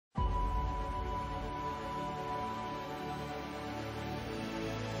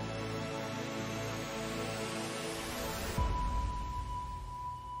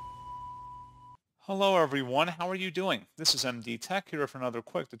Hello everyone, how are you doing? This is MD Tech here for another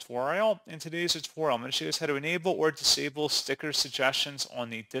quick tutorial. In today's tutorial, I'm going to show you guys how to enable or disable sticker suggestions on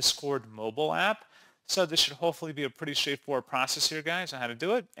the Discord mobile app. So this should hopefully be a pretty straightforward process here, guys, on how to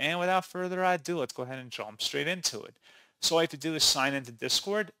do it. And without further ado, let's go ahead and jump straight into it. So all you have to do is sign into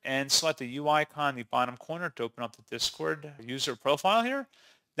Discord and select the U icon in the bottom corner to open up the Discord user profile here.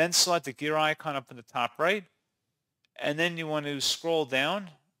 Then select the gear icon up in the top right, and then you want to scroll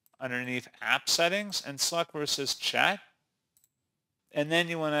down underneath app settings and select where it says chat. And then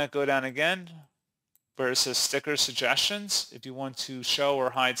you want to go down again where it says sticker suggestions. If you want to show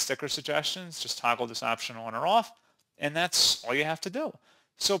or hide sticker suggestions, just toggle this option on or off. And that's all you have to do.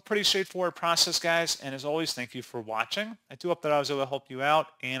 So pretty straightforward process, guys. And as always, thank you for watching. I do hope that I was able to help you out.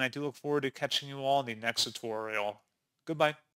 And I do look forward to catching you all in the next tutorial. Goodbye.